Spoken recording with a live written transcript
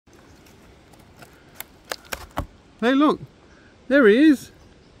Hey, look. There he is.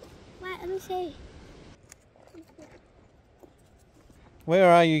 Wait, let me see. Where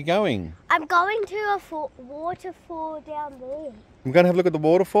are you going? I'm going to a waterfall down there. I'm going to have a look at the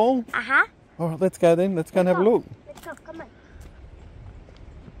waterfall? Uh-huh. All right, let's go then. Let's go and have a look. Let's go, come on.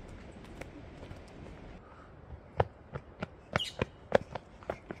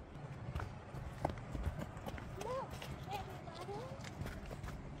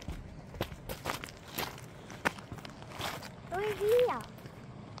 We're here.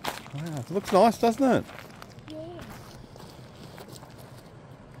 Wow, it looks nice, doesn't it? Yeah.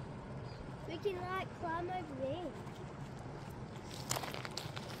 We can like climb over there.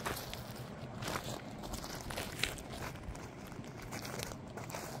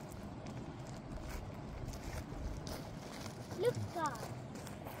 Look, guys.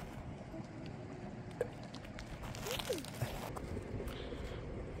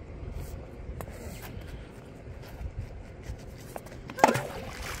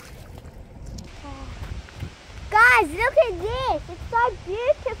 Guys, look at this. It's so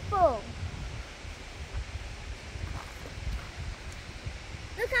beautiful.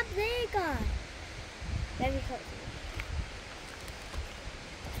 Look up there, guys. Let me show you.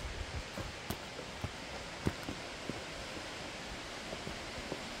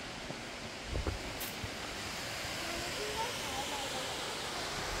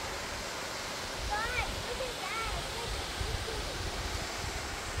 Guys, look at that.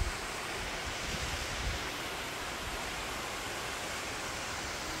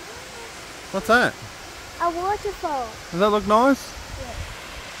 What's that? A waterfall. Does that look nice? Yeah.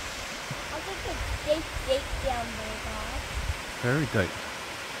 I think it's deep, deep down there, guys. Very deep.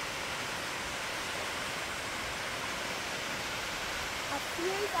 I feel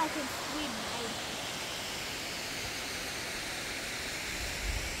like I can swim, maybe.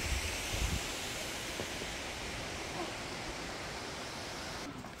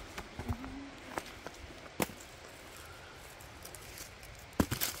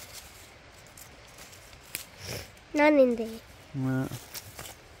 None in there. No.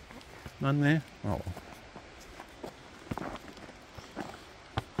 None there? Oh.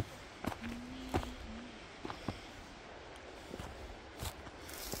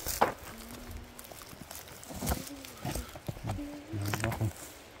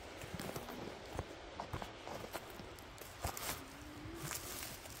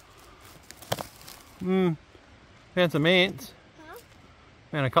 Found some ants. Huh?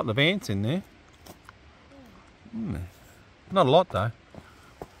 Found a couple of ants in there. Not a lot though.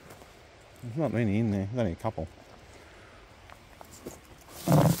 There's not many in there. There's only a couple.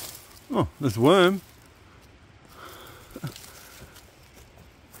 Oh, there's a worm.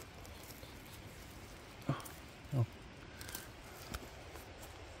 Oh.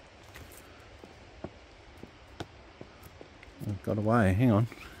 It got away. Hang on.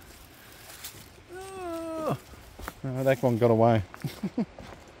 Oh, that one got away.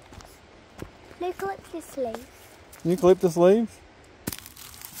 Eucalyptus leaves. Eucalyptus leaves?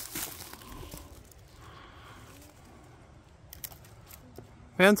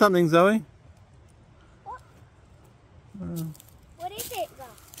 Found something, Zoe? What? What is it, Rob?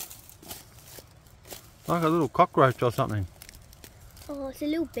 Like a little cockroach or something. Oh, it's a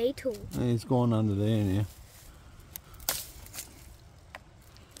little beetle. He's gone under there now.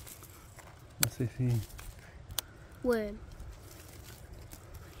 What's this here? Worm.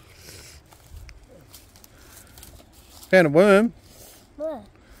 Found a worm. Where?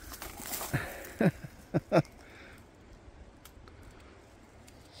 That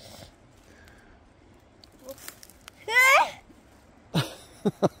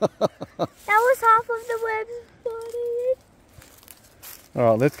was half of the worm's body.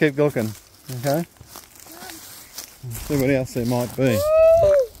 Alright, let's keep looking. Okay? See what else there might be.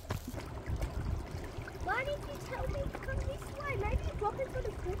 Why didn't you tell me to come this way? Maybe you drop it for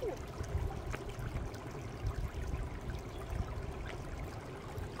the criminal.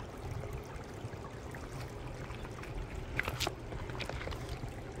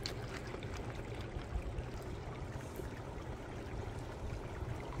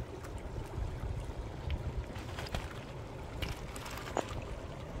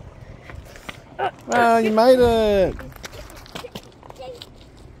 Oh, you made it!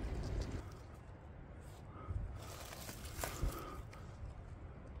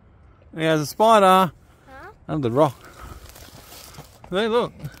 There's a spider under the rock. Hey,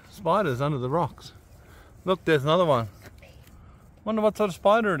 look, spiders under the rocks. Look, there's another one. Wonder what sort of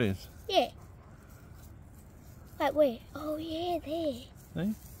spider it is. Yeah. Wait, where? Oh, yeah, there.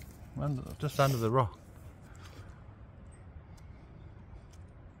 See? Just under the rock.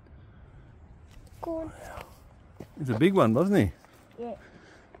 Go on. He's a big one, wasn't he? Yeah.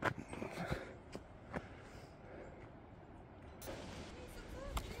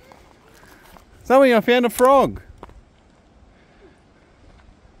 Zoe, I found a frog.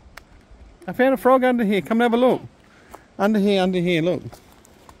 I found a frog under here. Come and have a look. Under here, look.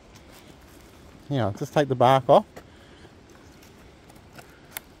 Here, I'll just take the bark off.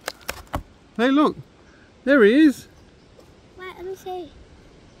 Hey, look. There he is. Wait, let me see.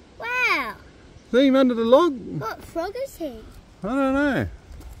 Wow. See him under the log? What frog is he? I don't know.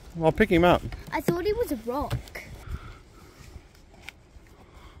 I'll pick him up. I thought he was a rock.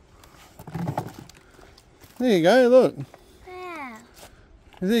 There you go, look. Wow.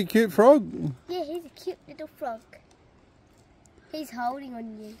 Is he a cute frog? Yeah, he's a cute little frog. He's holding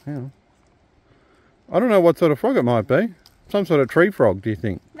on you. Yeah. I don't know what sort of frog it might be. Some sort of tree frog, do you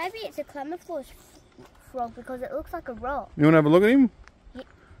think? Maybe it's a camouflage frog because it looks like a rock. You want to have a look at him? Yeah.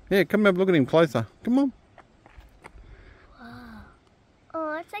 Yeah, come have a look at him closer. Come on. Wow.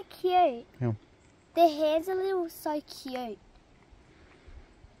 Oh, it's so cute. Yeah. Their hands are little so cute.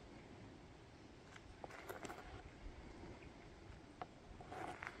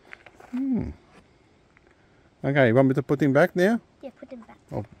 Okay, you want me to put him back now? Yeah, put him back.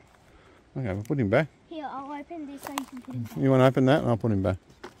 Oh. Okay, we'll put him back. Here, I'll open this so you can put him back. You want to open that and I'll put him back.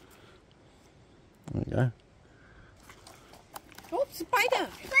 There you go. Oh, spider!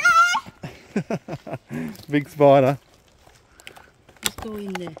 Big spider. Let's go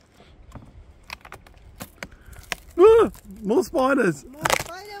in there. Ah, more spiders. More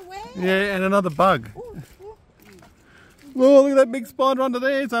spider, where? Yeah, and another bug. Ooh, ooh. Oh, look at that big spider under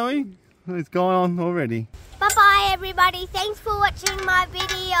there, Zoe. It's gone already. Bye-bye, everybody. Thanks for watching my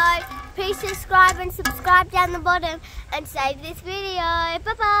video. Please subscribe down the bottom and save this video.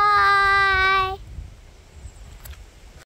 Bye-bye.